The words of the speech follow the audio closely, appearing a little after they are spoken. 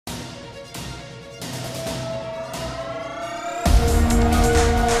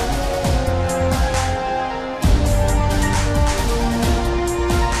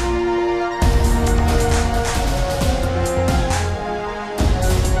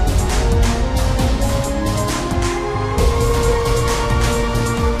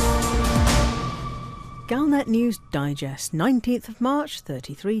News Digest, 19th of March,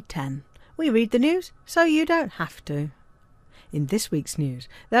 3310. We read the news so you don't have to. In this week's news,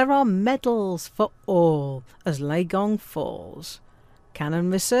 there are medals for all as Leigong falls.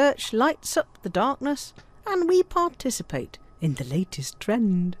 Canonn Research lights up the darkness, and we participate in the latest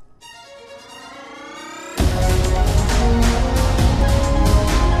trend.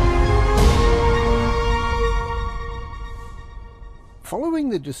 Following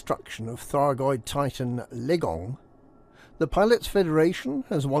the destruction of Thargoid Titan Leigong, the Pilots Federation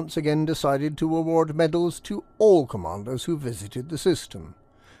has once again decided to award medals to all commanders who visited the system,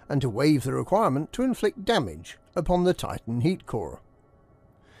 and to waive the requirement to inflict damage upon the Titan heat core.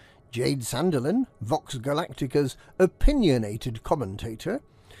 Jade Sanderlin, Vox Galactica's opinionated commentator,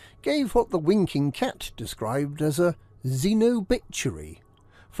 gave what the Winking Cat described as a xenobituary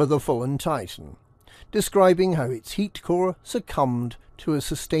for the fallen Titan, describing how its heat core succumbed to a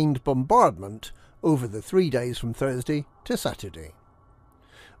sustained bombardment over the 3 days from Thursday to Saturday.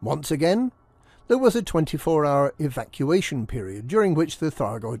 Once again, there was a 24-hour evacuation period during which the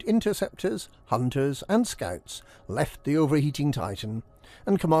Thargoid interceptors, hunters and scouts left the overheating Titan,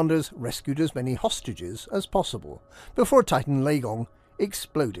 and commanders rescued as many hostages as possible before Titan Leigong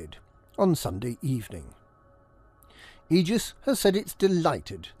exploded on Sunday evening. Aegis has said it's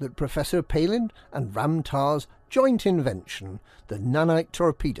delighted that Professor Palin and Ramtar's joint invention, the nanite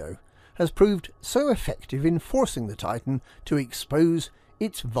torpedo, has proved so effective in forcing the Titan to expose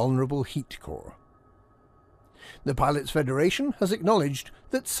its vulnerable heat core. The Pilots Federation has acknowledged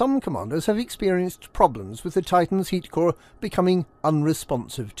that some commanders have experienced problems with the Titan's heat core becoming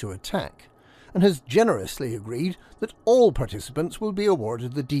unresponsive to attack, and has generously agreed that all participants will be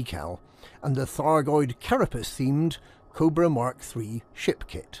awarded the decal and the Thargoid carapace-themed Cobra Mark III ship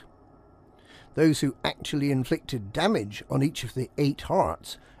kit. Those who actually inflicted damage on each of the 8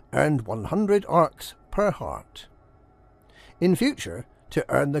 hearts earned 100 arcs per heart. In future, to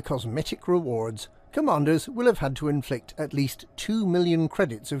earn the cosmetic rewards, commanders will have had to inflict at least 2 million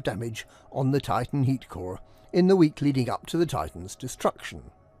credits of damage on the Titan heat core in the week leading up to the Titan's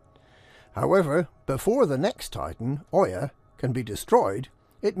destruction. However, before the next Titan, Oya, can be destroyed,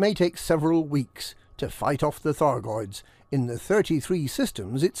 it may take several weeks to fight off the Thargoids in the 33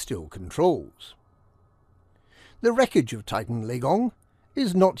 systems it still controls. The wreckage of Titan Leigong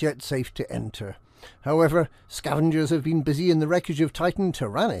is not yet safe to enter. However, scavengers have been busy in the wreckage of Titan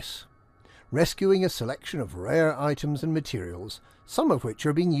Tyrannus, rescuing a selection of rare items and materials, some of which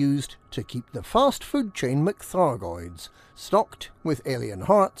are being used to keep the fast food chain McThargoids stocked with alien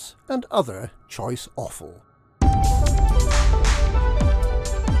hearts and other choice offal.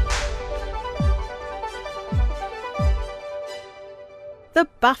 The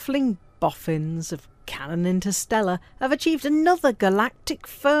baffling boffins of Canonn Interstellar have achieved another galactic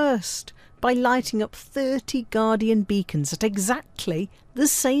first by lighting up 30 Guardian beacons at exactly the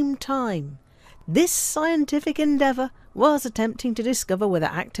same time. This scientific endeavour was attempting to discover whether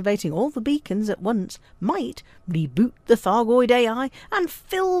activating all the beacons at once might reboot the Thargoid AI and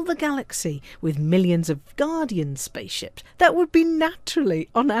fill the galaxy with millions of Guardian spaceships that would be naturally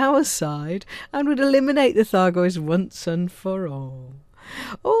on our side and would eliminate the Thargoids once and for all.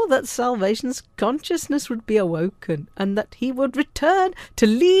 Or that Salvation's consciousness would be awoken, and that he would return to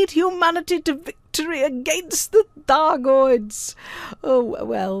lead humanity to victory against the Thargoids. Oh,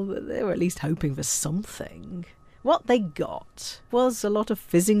 well, they were at least hoping for something. What they got was a lot of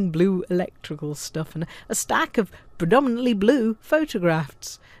fizzing blue electrical stuff and a stack of predominantly blue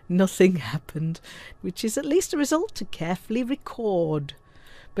photographs. Nothing happened, which is at least a result to carefully record.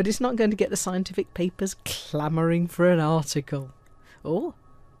 But it's not going to get the scientific papers clamouring for an article. Or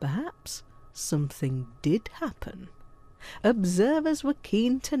perhaps something did happen. Observers were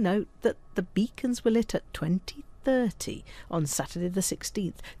keen to note that the beacons were lit at 20:30 on Saturday the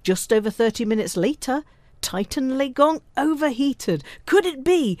 16th. Just over 30 minutes later, Titan Leigong overheated. Could it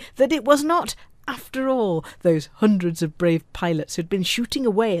be that it was not, after all, those hundreds of brave pilots who'd been shooting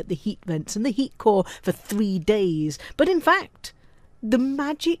away at the heat vents and the heat core for 3 days, but in fact the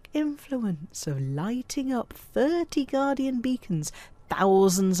magic influence of lighting up 30 Guardian beacons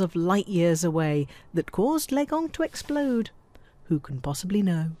thousands of light years away that caused Leigong to explode? Who can possibly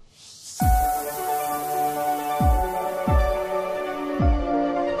know?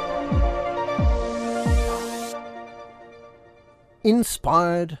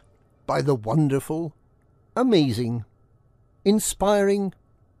 Inspired by the wonderful, amazing, inspiring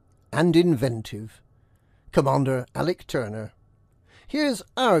and inventive Commander Alec Turner, here's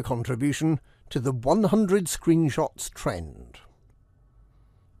our contribution to the 100 screenshots trend.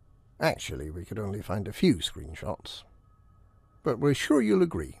 Actually, we could only find a few screenshots, but we're sure you'll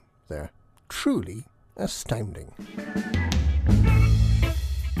agree they're truly astounding.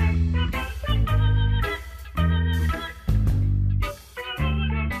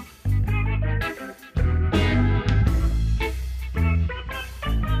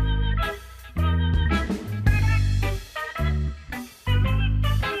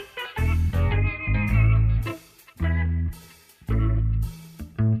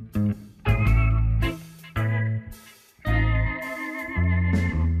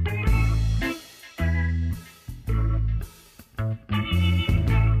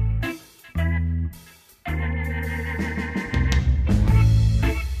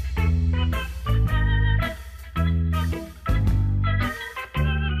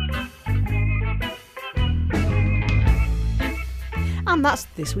 And that's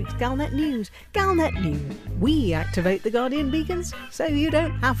this week's Galnet News. Galnet News. We activate the Guardian beacons so you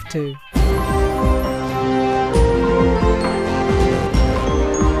don't have to.